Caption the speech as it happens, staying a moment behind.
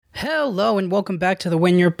Hello and welcome back to the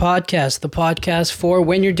When You're podcast, the podcast for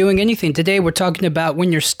when you're doing anything. Today we're talking about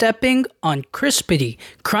when you're stepping on Crispity,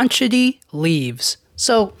 Crunchity leaves.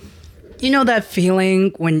 So, that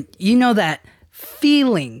feeling when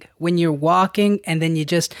you're walking and then you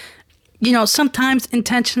just, sometimes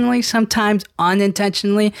intentionally, sometimes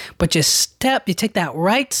unintentionally, but you take that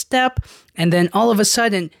right step and then all of a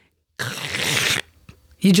sudden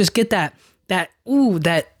you just get that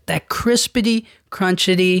crispity,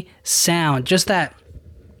 crunchity sound. Just that,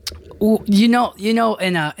 in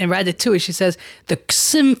Ratatouille, she says, the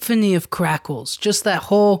symphony of crackles. Just that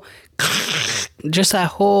whole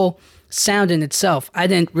sound in itself. I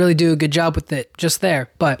didn't really do a good job with it just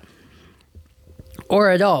there, or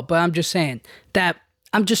at all. But I'm just saying that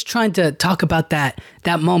I'm just trying to talk about that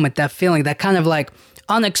moment, that feeling, that kind of like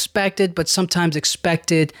unexpected, but sometimes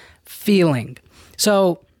expected feeling.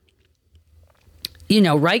 So,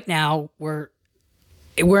 right now we're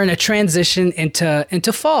in a transition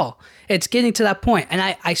into fall. It's getting to that point. And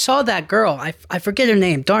I saw that girl, I forget her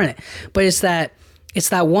name, darn it. But it's that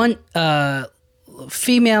one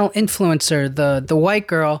female influencer, the white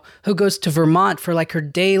girl who goes to Vermont for like her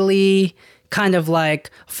daily kind of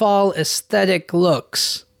like fall aesthetic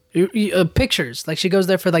looks. Pictures. Like she goes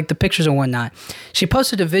there for like the pictures and whatnot. She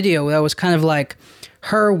posted a video that was kind of like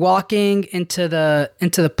her walking into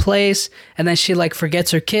the place, and then she like forgets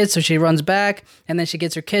her kids, so she runs back, and then she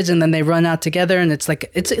gets her kids, and then they run out together, and it's like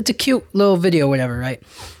it's a cute little video, whatever, right?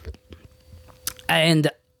 And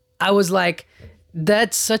I was like,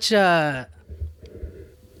 that's such a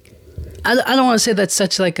I don't want to say that's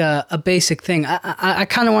such like a basic thing. I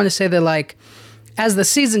kind of want to say that like as the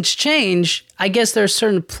seasons change, I guess there are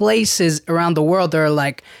certain places around the world that are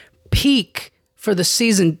like peak for the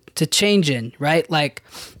season to change in, right? Like,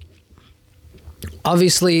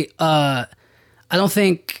 obviously, I don't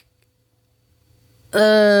think,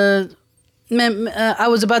 I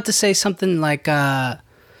was about to say something like,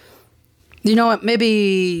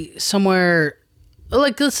 maybe somewhere,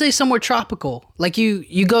 like, let's say somewhere tropical. Like,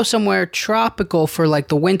 you go somewhere tropical for, like,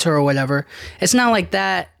 the winter or whatever. It's not like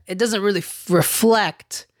that. It doesn't really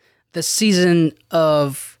reflect the season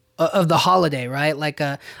of the holiday, right? Like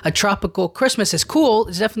a tropical Christmas is cool.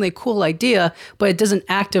 It's definitely a cool idea, but it doesn't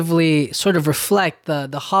actively sort of reflect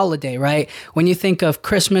the holiday, right? When you think of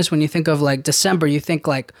Christmas, when you think of like December, you think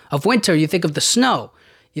like of winter, you think of the snow.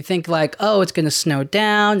 You think like, oh, it's going to snow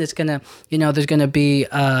down. It's going to, there's going to be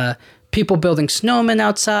people building snowmen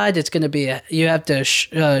outside. It's going to be, you have to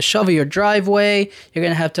shovel your driveway. You're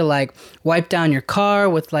going to have to like wipe down your car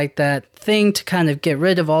with like that thing to kind of get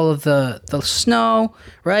rid of all of the snow,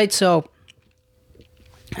 right? So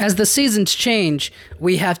as the seasons change,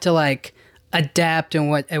 we have to like adapt and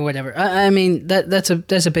whatever. I mean, that's a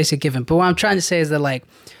basic given. But what I'm trying to say is that like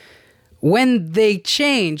when they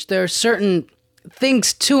change, there are certain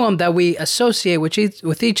things to them that we associate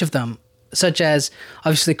with each of them, such as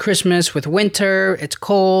obviously Christmas with winter, it's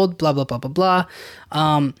cold, blah, blah, blah, blah, blah.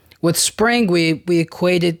 With spring, we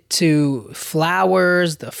equate it to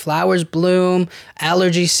flowers, the flowers bloom,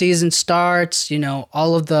 allergy season starts,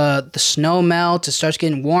 all of the snow melts, it starts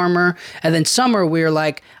getting warmer. And then summer, we're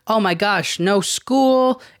like, oh my gosh, no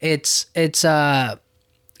school, it's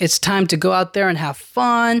time to go out there and have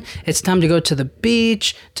fun. It's time to go to the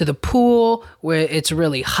beach, to the pool, where it's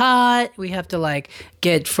really hot. We have to like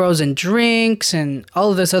get frozen drinks and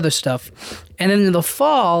all of this other stuff. And then in the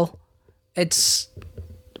fall, it's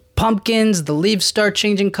pumpkins. The leaves start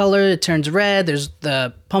changing color. It turns red. There's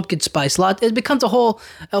the pumpkin spice latte. It becomes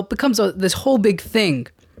this whole big thing.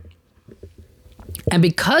 And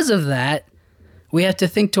because of that, we have to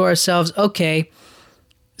think to ourselves, okay,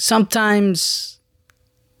 sometimes,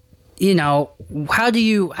 how do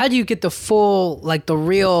you get the full, like the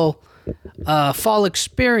real fall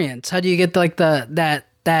experience? How do you get like that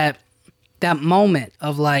moment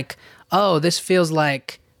of like, oh, this feels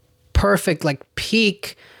like perfect, like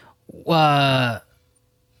peak, not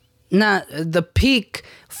the peak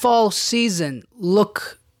fall season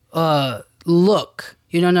look,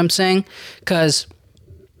 you know what I'm saying? Because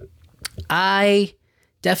I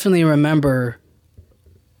definitely remember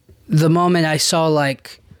the moment I saw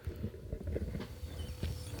like,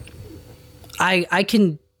 I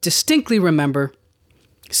can distinctly remember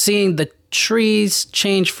seeing the trees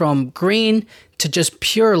change from green to just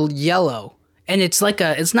pure yellow. And it's not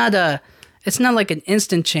like an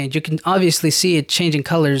instant change. You can obviously see it changing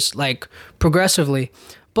colors like progressively,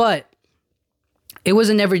 but it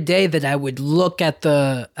wasn't every day that I would look at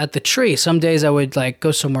the tree. Some days I would like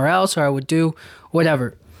go somewhere else or I would do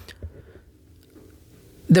whatever.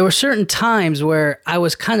 there were certain times where I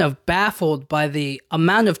was kind of baffled by the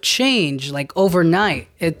amount of change, like overnight.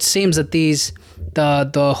 It seems that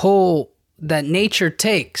the whole that nature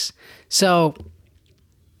takes. So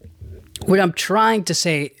what I'm trying to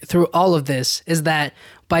say through all of this is that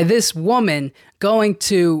by this woman going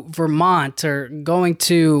to Vermont or going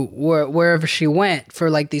to wherever she went for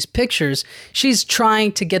like these pictures, she's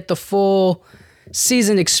trying to get the full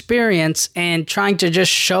season experience and trying to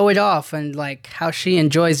just show it off and like how she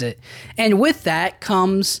enjoys it. And with that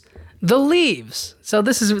comes the leaves. So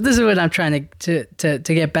this is what I'm trying to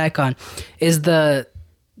get back on, is the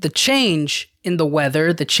change in the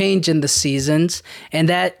weather, the change in the seasons, and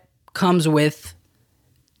that comes with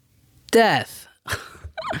death.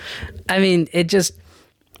 I mean, it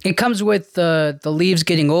comes with the leaves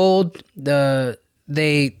getting old,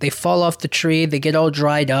 they fall off the tree, they get all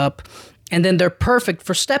dried up, and then they're perfect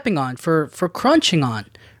for stepping on, for crunching on,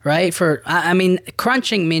 right? I mean,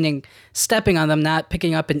 crunching meaning stepping on them, not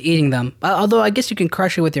picking up and eating them. Although I guess you can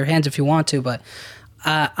crush it with your hands if you want to, but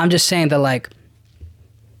I'm just saying that like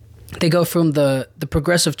they go from the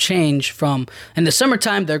progressive change from in the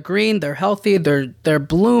summertime they're green, they're healthy, they're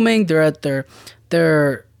blooming, they're at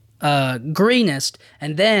their greenest,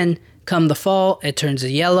 and then come the fall it turns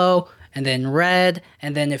yellow and then red,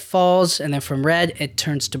 and then it falls, and then from red it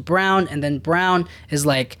turns to brown, and then brown is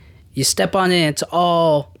like you step on it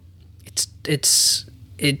and it's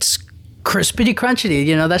crispity crunchity,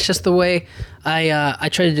 you know. That's just the way I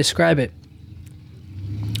try to describe it.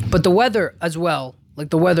 But the weather as well, like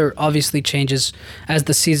the weather obviously changes as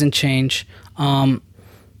the season change.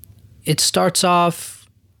 It starts off,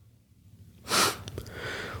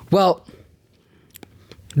 well,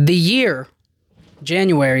 the year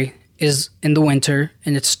January is in the winter,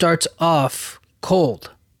 and it starts off cold.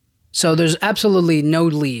 So there's absolutely no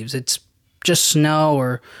leaves. It's just snow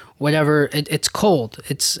or whatever. It's cold.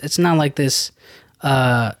 It's not like this.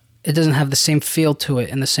 It doesn't have the same feel to it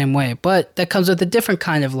in the same way. But that comes with a different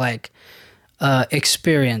kind of like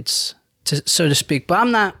experience, so to speak. But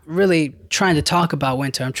I'm not really trying to talk about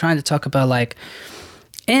winter. I'm trying to talk about like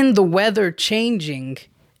in the weather changing,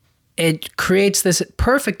 it creates this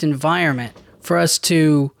perfect environment for us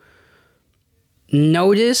to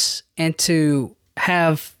notice and to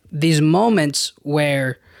have these moments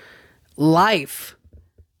where life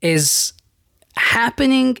is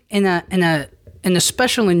happening in a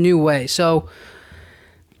special and new way. So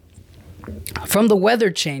from the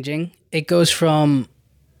weather changing, it goes from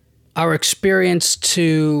our experience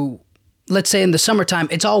to, let's say in the summertime,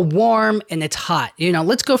 it's all warm and it's hot. You know,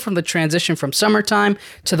 let's go from the transition from summertime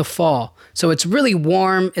to the fall. So it's really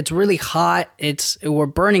warm, it's really hot, we're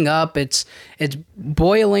burning up, it's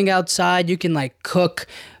boiling outside. You can like cook,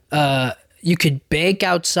 you could bake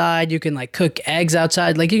outside, you can like cook eggs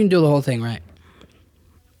outside, like you can do the whole thing, right?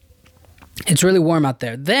 It's really warm out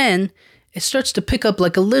there. Then it starts to pick up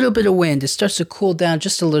like a little bit of wind. It starts to cool down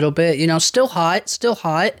just a little bit, you know, still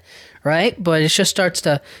hot, right? But it just starts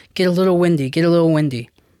to get a little windy.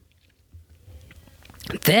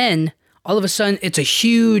 Then all of a sudden it's a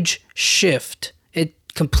huge shift. It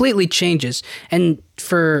completely changes. And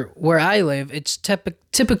for where I live, it's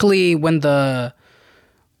typically when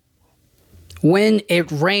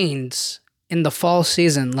it rains in the fall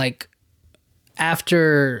season, like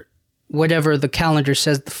after whatever the calendar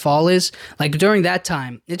says the fall is, like during that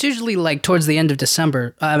time, it's usually like towards the end of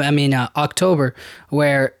October,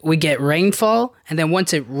 where we get rainfall, and then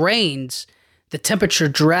once it rains, the temperature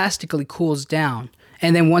drastically cools down.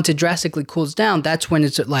 And then once it drastically cools down, that's when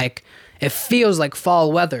it's like, it feels like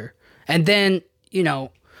fall weather. And then, you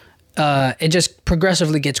know, it just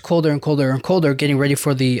progressively gets colder and colder and colder, getting ready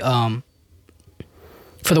for the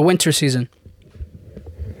winter season.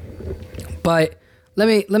 But let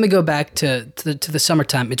me go back to the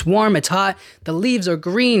summertime. It's warm, it's hot. The leaves are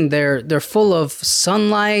green. They're full of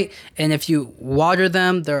sunlight, and if you water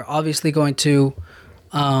them, they're obviously going to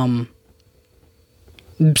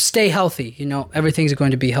stay healthy. You know, everything's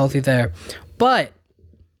going to be healthy there. But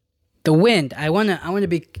the wind, I want to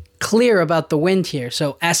be clear about the wind here.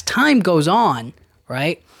 So as time goes on,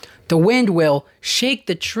 right, the wind will shake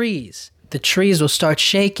the trees. The trees will start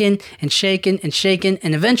shaking and shaking and shaking,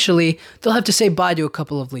 and eventually they'll have to say bye to a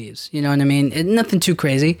couple of leaves. You know what I mean? Nothing too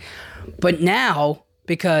crazy. But now,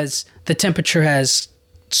 because the temperature has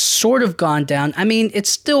sort of gone down, I mean, it's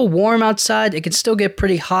still warm outside. It can still get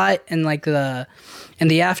pretty hot in the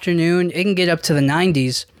afternoon. It can get up to the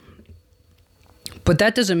 90s. But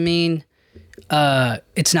that doesn't mean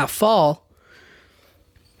it's not fall.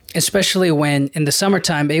 Especially when in the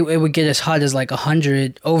summertime, it would get as hot as like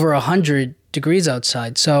over 100 degrees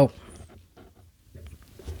outside. So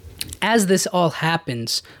as this all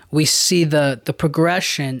happens, we see the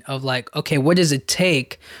progression of like, okay, what does it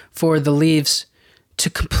take for the leaves to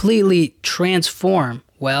completely transform?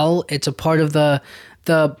 Well, it's a part of the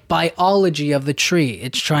biology of the tree.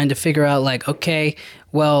 It's trying to figure out like, okay,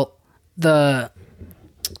 well, I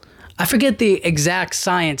forget the exact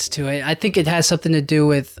science to it. I think it has something to do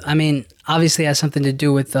with, I mean, obviously it has something to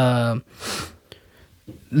do with the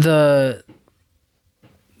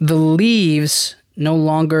leaves no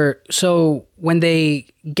longer, so when they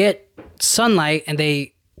get sunlight and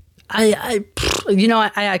I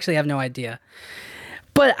actually have no idea.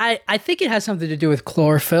 But I think it has something to do with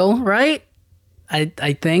chlorophyll, right? I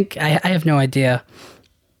think. I have no idea.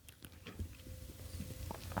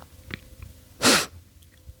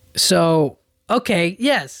 So, okay,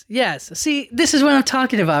 yes. See, this is what I'm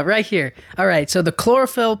talking about right here. All right, so the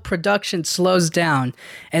chlorophyll production slows down,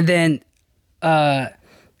 and then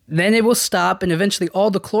it will stop, and eventually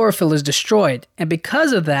all the chlorophyll is destroyed. And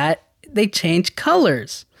because of that, they change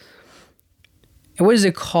colors. And what is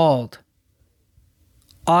it called?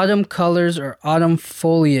 Autumn colors or autumn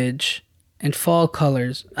foliage and fall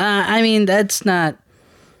colors. I mean, that's not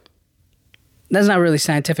really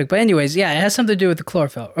scientific. But anyways, yeah, it has something to do with the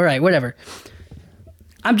chlorophyll. All right, whatever.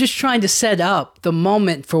 I'm just trying to set up the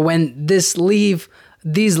moment for when these leaves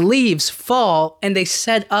fall, and they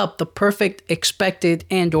set up the perfect expected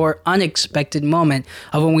and or unexpected moment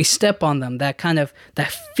of when we step on them, that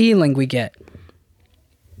feeling we get.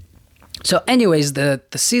 So anyways, the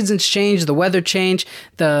seasons change, the weather change,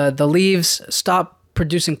 the leaves stop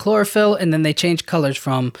producing chlorophyll, and then they change colors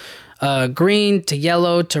from green to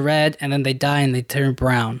yellow to red, and then they die and they turn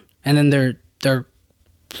brown. And then they're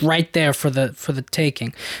right there for the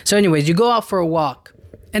taking. So anyways, you go out for a walk.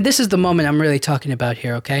 And this is the moment I'm really talking about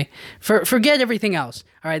here, okay? Forget everything else.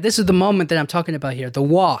 All right, this is the moment that I'm talking about here, the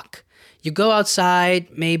walk. You go outside,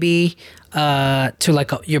 maybe to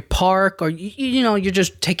like your park, or you're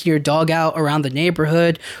just taking your dog out around the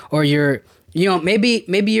neighborhood, or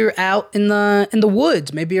maybe you're out in the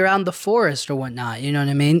woods, maybe you're out in the forest or whatnot. You know what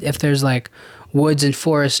I mean? If there's like woods and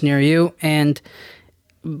forests near you, and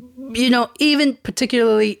even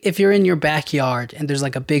particularly if you're in your backyard and there's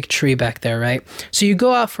like a big tree back there, right? So you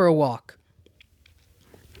go out for a walk.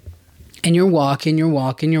 And you're walking.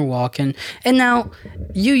 And now,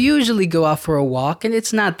 you usually go out for a walk, and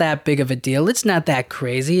it's not that big of a deal. It's not that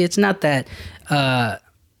crazy. It's not that,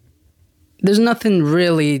 there's nothing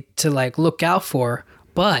really to, like, look out for.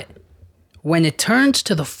 But when it turns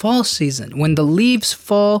to the fall season, when the leaves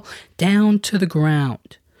fall down to the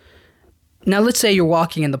ground. Now, let's say you're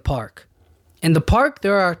walking in the park. In the park,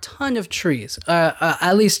 there are a ton of trees.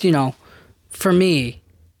 At least, for me,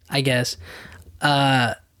 I guess.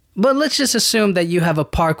 But let's just assume that you have a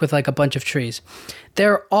park with like a bunch of trees.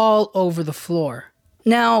 They're all over the floor.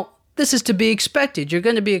 Now, this is to be expected. You're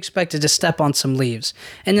going to be expected to step on some leaves.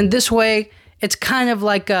 And in this way, it's kind of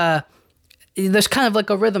like there's kind of like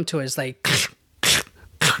a rhythm to it. It's like,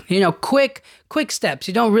 quick steps.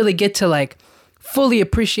 You don't really get to like fully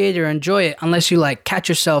appreciate or enjoy it unless you like catch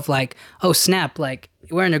yourself like, oh snap, like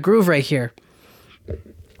we're in a groove right here.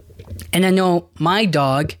 And I know my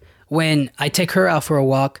dog, when I take her out for a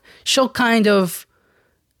walk, she'll kind of,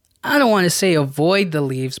 I don't want to say avoid the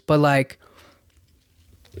leaves, but like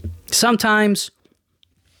sometimes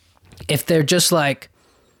if they're just like,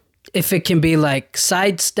 if it can be like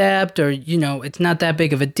sidestepped or, it's not that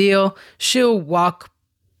big of a deal, she'll walk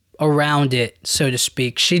around it, so to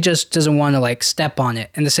speak. She just doesn't want to like step on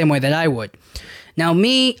it in the same way that I would. Now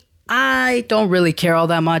me, I don't really care all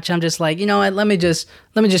that much. I'm just like, you know what, let me just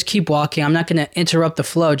keep walking. I'm not going to interrupt the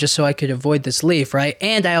flow just so I could avoid this leaf, right?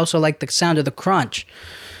 And I also like the sound of the crunch.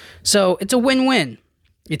 So it's a win-win.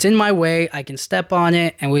 It's in my way. I can step on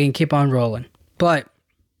it and we can keep on rolling. But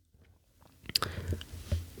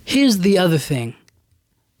here's the other thing.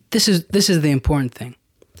 This is the important thing.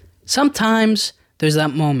 Sometimes there's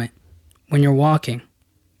that moment when you're walking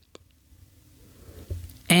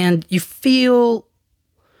and you feel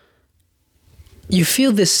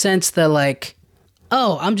this sense that like,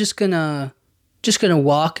 oh, I'm just gonna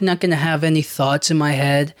walk, not gonna have any thoughts in my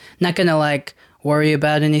head, not gonna like worry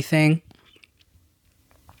about anything.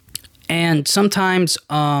 And sometimes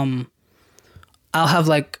I'll have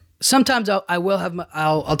like, sometimes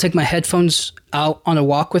I'll take my headphones out on a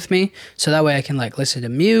walk with me, so that way I can like listen to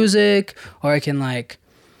music, or I can like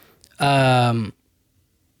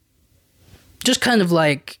just kind of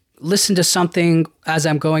like listen to something as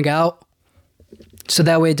I'm going out. So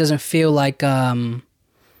that way it doesn't feel like I'm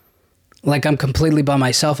completely by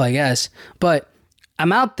myself, I guess. But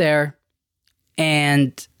I'm out there,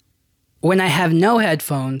 and when I have no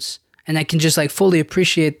headphones, and I can just like fully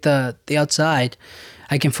appreciate the outside.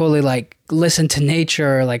 I can fully like listen to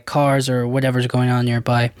nature or like cars or whatever's going on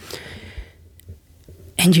nearby.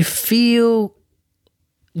 And you feel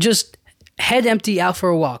just head empty out for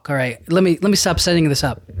a walk. All right, let me stop setting this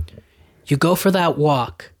up. You go for that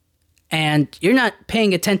walk and you're not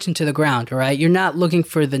paying attention to the ground, all right? You're not looking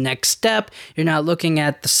for the next step. You're not looking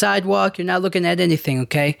at the sidewalk. You're not looking at anything,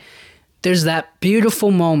 okay? There's that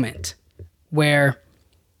beautiful moment where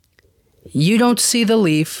you don't see the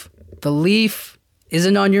leaf. The leaf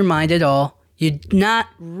isn't on your mind at all. You're not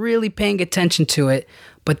really paying attention to it,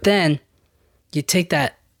 but then you take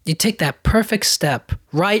that perfect step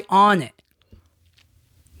right on it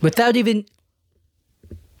without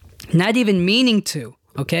not even meaning to,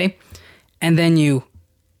 okay? And then you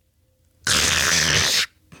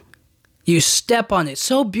step on it.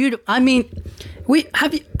 So beautiful. I mean,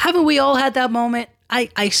 haven't we all had that moment?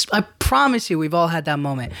 I promise you we've all had that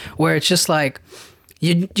moment where it's just like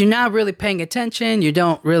you're not really paying attention, you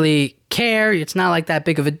don't really care, it's not like that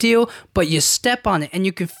big of a deal, but you step on it and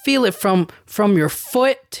you can feel it from your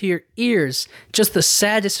foot to your ears, just the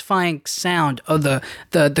satisfying sound of the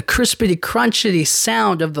crispity crunchity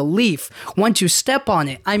sound of the leaf once you step on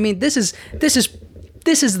it. I mean, this is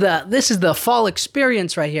the fall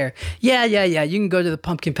experience right here. Yeah. You can go to the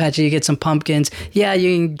pumpkin patch, you get some pumpkins. Yeah,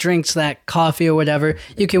 you can drink that coffee or whatever.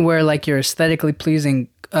 You can wear like your aesthetically pleasing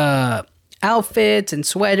outfits and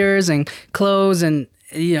sweaters and clothes and,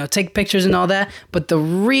 you know, take pictures and all that. But the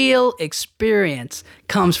real experience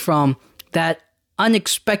comes from that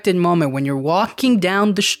unexpected moment when you're walking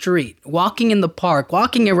down the street, walking in the park,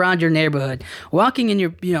 walking around your neighborhood, walking in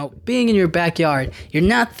your, you know, being in your backyard. You're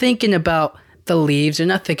not thinking about the leaves. You're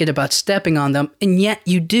not thinking about stepping on them. And yet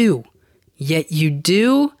you do.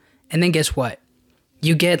 And then guess what?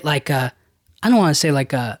 You get like I don't want to say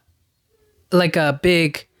like a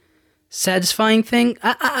big satisfying thing.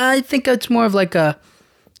 I think it's more of like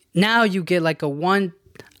now you get like a one,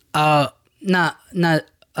 not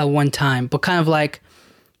a one time, but kind of like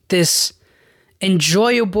this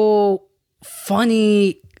enjoyable,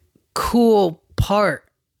 funny, cool part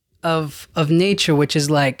of nature, which is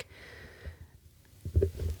like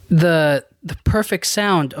the perfect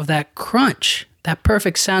sound of that crunch, that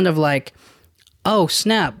perfect sound of like, oh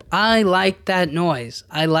snap, I like that noise.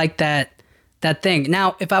 I like that thing.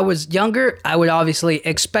 Now, if I was younger, I would obviously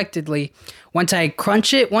expectedly, once I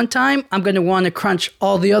crunch it one time, I'm going to want to crunch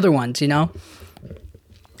all the other ones, you know?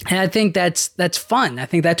 And I think that's fun. I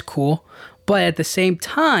think that's cool. But at the same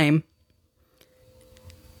time,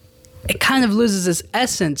 it kind of loses its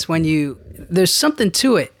essence when there's something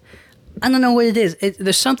to it. I don't know what it is.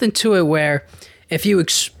 There's something to it where if you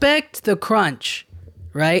expect the crunch,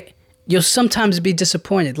 right, you'll sometimes be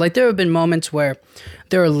disappointed. Like there have been moments where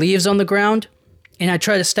there are leaves on the ground and I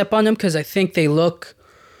try to step on them because I think they look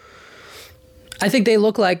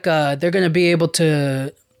like they're going to be able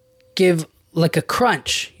to give like a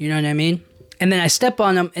crunch, you know what I mean? And then I step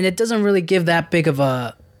on them and it doesn't really give that big of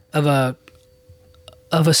a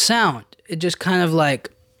sound. It just kind of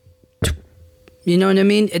like, you know what I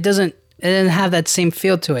mean? It doesn't have that same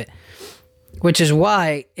feel to it, which is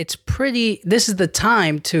why this is the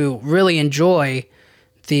time to really enjoy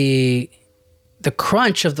the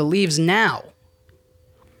crunch of the leaves now.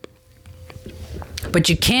 But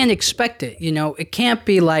you can't expect it, you know? It can't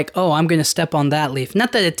be like, oh, I'm going to step on that leaf.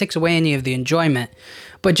 Not that it takes away any of the enjoyment,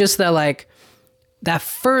 but just that like that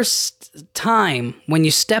first time when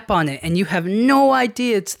you step on it and you have no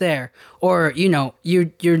idea it's there, or, you know, you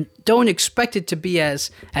don't expect it to be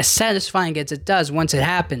as satisfying as it does once it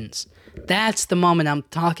happens. That's the moment I'm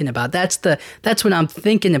talking about. That's what I'm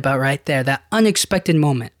thinking about right there, that unexpected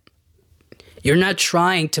moment. You're not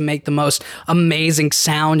trying to make the most amazing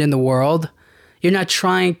sound in the world. You're not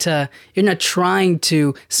trying to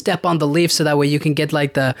step on the leaf so that way you can get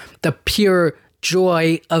like the pure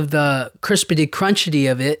joy of the crispity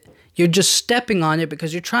crunchity of it. You're just stepping on it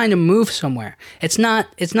because you're trying to move somewhere. It's not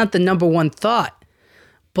the number one thought.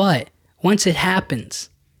 But once it happens,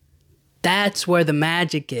 that's where the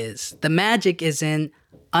magic is. The magic is in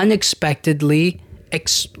unexpectedly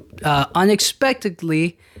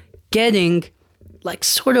getting like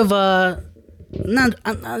sort of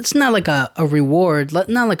it's not like a reward,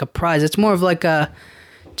 not like a prize. It's more of like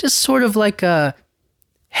just sort of like a,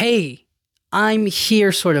 hey, I'm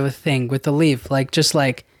here sort of a thing with the leaf. Like, just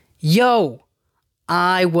like, yo,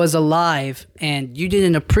 I was alive and you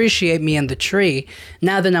didn't appreciate me in the tree.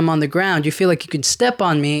 Now that I'm on the ground, you feel like you can step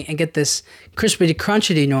on me and get this crispity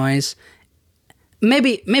crunchity noise.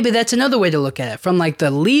 Maybe that's another way to look at it. From like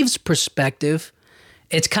the leaves perspective,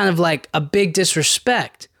 it's kind of like a big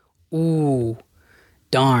disrespect. Ooh,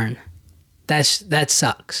 darn. that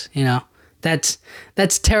sucks, you know. That's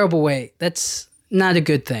terrible way. That's not a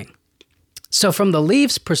good thing. So from the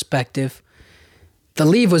leaves perspective, the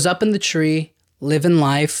leaf was up in the tree, living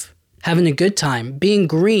life, having a good time, being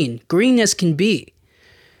green as can be.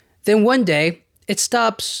 Then one day, it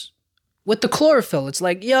stops with the chlorophyll. It's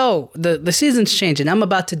like, yo, the season's changing. I'm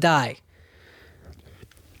about to die.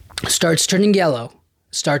 Starts turning yellow,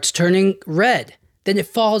 starts turning red. Then it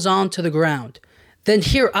falls onto the ground. Then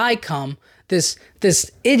here I come, this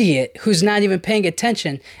idiot who's not even paying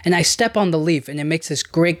attention, and I step on the leaf, and it makes this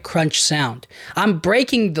great crunch sound. I'm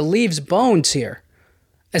breaking the leaf's bones here.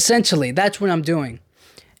 Essentially, that's what I'm doing.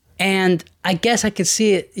 And I guess I could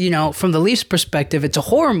see it, you know, from the leaf's perspective. It's a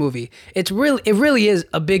horror movie. It really is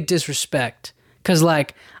a big disrespect. Because,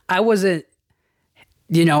 like, I wasn't,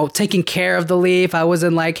 you know, taking care of the leaf. I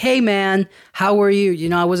wasn't like, hey, man, how are you? You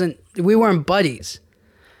know, we weren't buddies.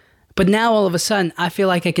 But now, all of a sudden, I feel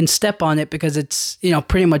like I can step on it because it's, you know,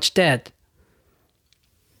 pretty much dead.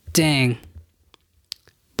 Dang.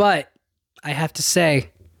 But I have to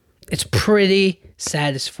say, it's pretty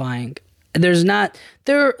satisfying. There are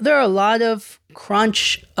a lot of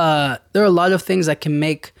there are a lot of things that can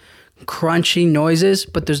make crunchy noises,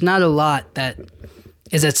 but there's not a lot that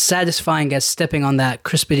is as satisfying as stepping on that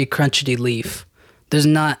crispity crunchity leaf. There's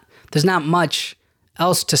not much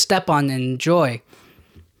else to step on and enjoy.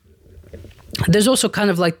 There's also kind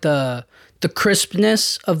of like the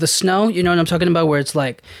crispness of the snow, you know what I'm talking about, where it's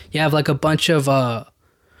like you have like a bunch of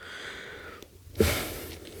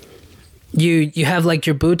You have like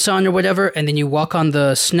your boots on or whatever, and then you walk on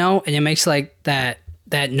the snow, and it makes like that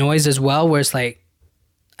noise as well, where it's like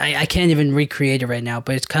I can't even recreate it right now,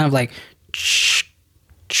 but it's kind of like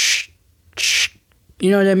you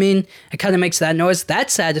know what I mean? It kind of makes that noise.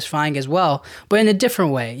 That's satisfying as well, but in a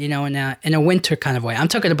different way, you know, in a winter kind of way. I'm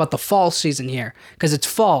talking about the fall season here because it's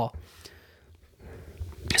fall.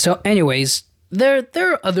 So, anyways, there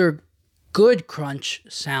are other good crunch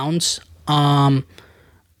sounds.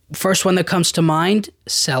 First one that comes to mind,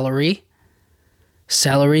 celery.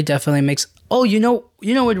 Celery definitely makes... Oh, you know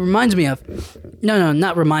what it reminds me of? No,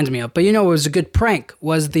 not reminds me of, but you know what was a good prank?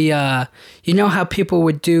 Was the, you know how people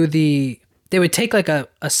would do they would take like a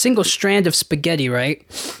single strand of spaghetti, right?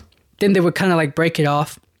 Then they would kind of like break it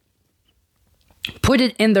off, put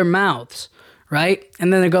it in their mouths, right?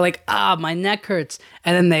 And then they go like, my neck hurts.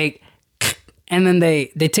 And then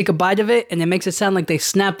they take a bite of it, and it makes it sound like they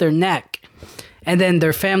snap their neck. And then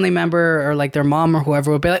their family member or like their mom or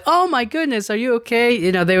whoever would be like, oh my goodness, are you okay?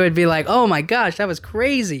 You know, they would be like, oh my gosh, that was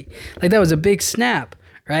crazy. Like that was a big snap,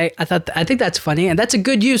 right? I think that's funny. And that's a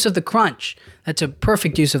good use of the crunch. That's a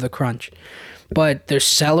perfect use of the crunch. But there's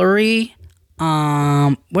celery.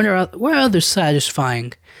 What are others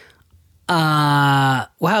satisfying? Well,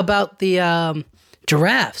 how about the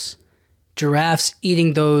giraffes? Giraffes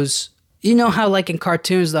eating those, you know how like in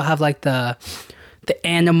cartoons they'll have like the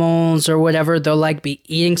animals or whatever, they'll like be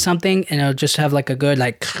eating something and it'll just have like a good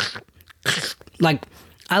like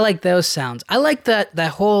I like those sounds. I like that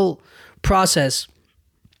whole process.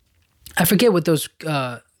 I forget what those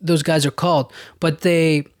guys are called, but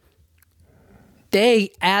they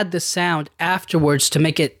add the sound afterwards to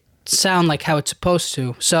make it sound like how it's supposed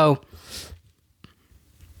to. So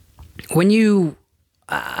when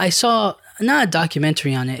I saw not a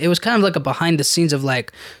documentary on it. It was kind of like a behind the scenes of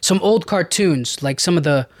like some old cartoons, like some of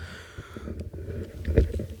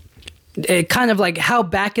it kind of like how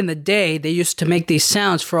back in the day they used to make these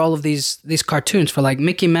sounds for all of these cartoons for like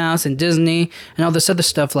Mickey Mouse and Disney and all this other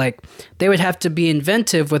stuff. Like they would have to be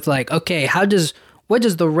inventive with like, okay, what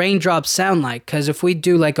does the raindrop sound like? Because if we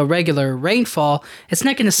do like a regular rainfall, it's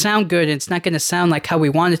not going to sound good. And it's not going to sound like how we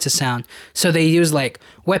want it to sound. So they use like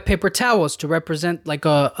wet paper towels to represent like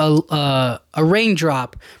a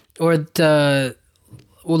raindrop, or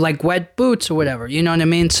like wet boots or whatever. You know what I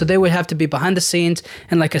mean? So they would have to be behind the scenes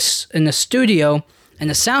and like in a studio, in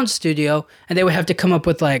a sound studio, and they would have to come up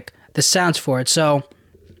with like the sounds for it. So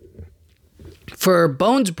for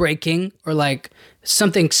bones breaking or like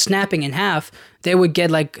something snapping in half, they would get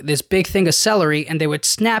like this big thing of celery and they would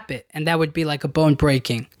snap it, and that would be like a bone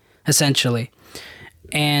breaking, essentially,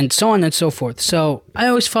 and so on and so forth. So I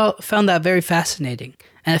always found that very fascinating,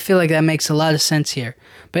 and I feel like that makes a lot of sense here.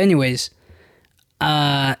 But anyways,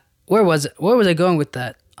 where was I going with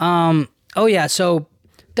that? Oh yeah, so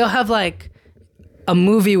they'll have like a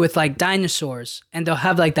movie with like dinosaurs, and they'll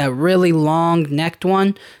have like that really long necked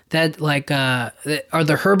one that like are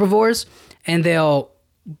the herbivores, and they'll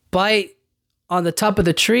bite on the top of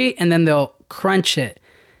the tree and then they'll crunch it.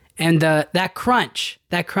 And that crunch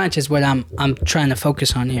is what I'm trying to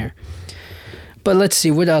focus on here. But let's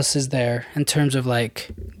see, what else is there in terms of like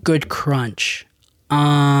good crunch.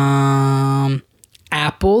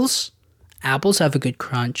 Apples. Apples have a good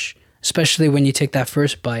crunch, especially when you take that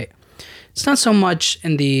first bite. It's not so much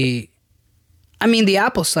in the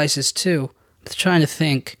apple slices too. I'm trying to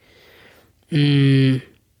think.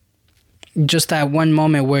 Just that one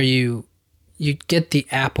moment where you get the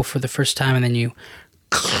apple for the first time and then you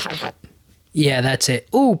yeah, that's it.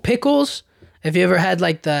 Ooh, pickles. Have you ever had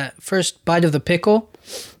like the first bite of the pickle?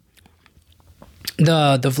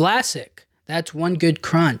 The Vlasic. That's one good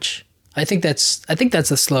crunch. I think that's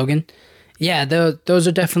the slogan. Yeah, those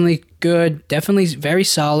are definitely good. Definitely very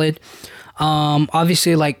solid.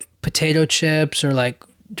 Obviously like potato chips or like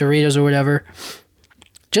Doritos or whatever.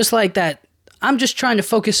 Just like that. I'm just trying to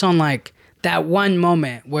focus on like that one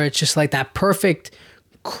moment where it's just like that perfect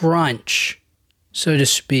crunch, so to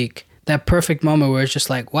speak. That perfect moment where it's just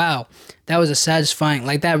like, wow, that was a satisfying,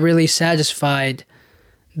 like that really satisfied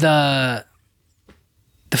the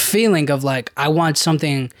feeling of like, I want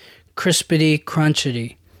something crispity,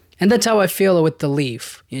 crunchity. And that's how I feel with the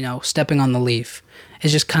leaf, stepping on the leaf.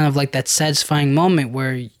 It's just kind of like that satisfying moment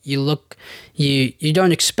where you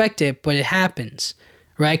don't expect it, but it happens,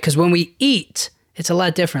 right? Because when we eat, it's a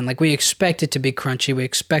lot different. Like we expect it to be crunchy. We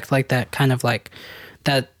expect like that kind of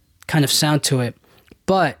sound to it.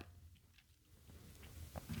 But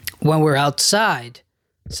when we're outside,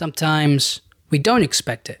 sometimes we don't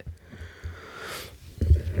expect it.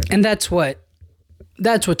 And that's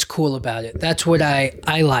what's cool about it. That's what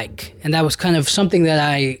I like. And that was kind of something that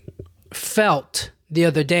I felt the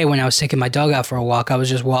other day when I was taking my dog out for a walk. I was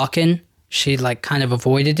just walking. She like kind of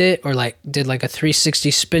avoided it or like did like a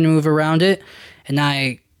 360 spin move around it. And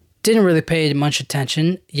I didn't really pay much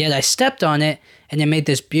attention. Yet I stepped on it and it made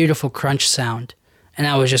this beautiful crunch sound. And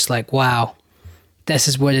I was just like, wow, this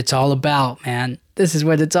is what it's all about, man. This is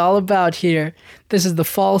what it's all about here. This is the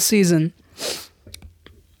fall season.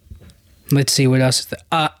 Let's see what else is there.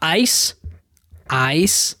 Ice,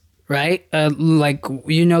 right? Like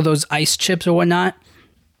those ice chips or whatnot.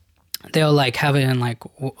 They'll like have it in like,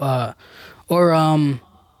 what am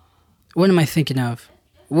I thinking of?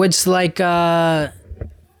 What's like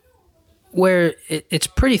where it's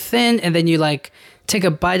pretty thin and then you like take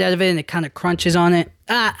a bite out of it and it kind of crunches on it.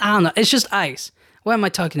 I don't know. It's just ice. What am I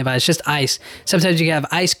talking about? It's just ice. Sometimes you can have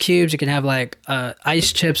ice cubes. You can have like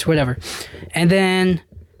ice chips, whatever. And then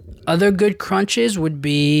other good crunches would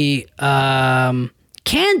be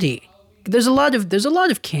candy. There's a lot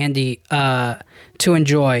of candy to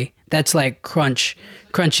enjoy. That's like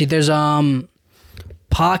crunchy. There's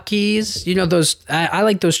Pockies. Those. I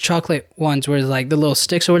like those chocolate ones where like the little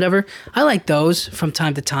sticks or whatever. I like those from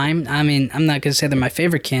time to time. I mean, I'm not gonna say they're my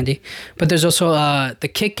favorite candy, but there's also the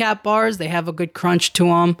Kit Kat bars. They have a good crunch to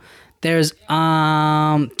them. There's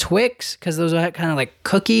Twix, because those are kind of like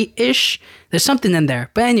cookie-ish. There's something in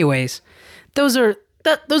there. But anyways, those are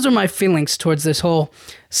my feelings towards this whole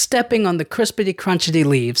stepping on the crispity, crunchity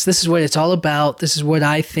leaves. This is what it's all about. This is what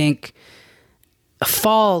I think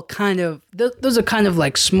fall kind of... Those are kind of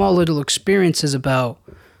like small little experiences about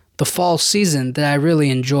the fall season that I really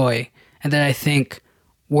enjoy and that I think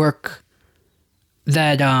work,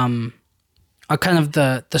 that... are kind of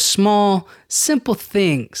the small, simple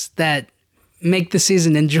things that make the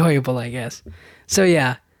season enjoyable, I guess. So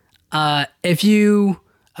yeah, if you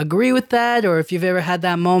agree with that or if you've ever had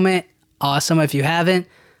that moment, awesome. If you haven't,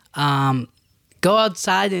 go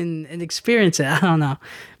outside and experience it. I don't know.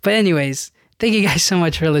 But anyways, thank you guys so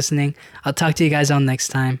much for listening. I'll talk to you guys all next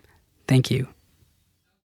time. Thank you.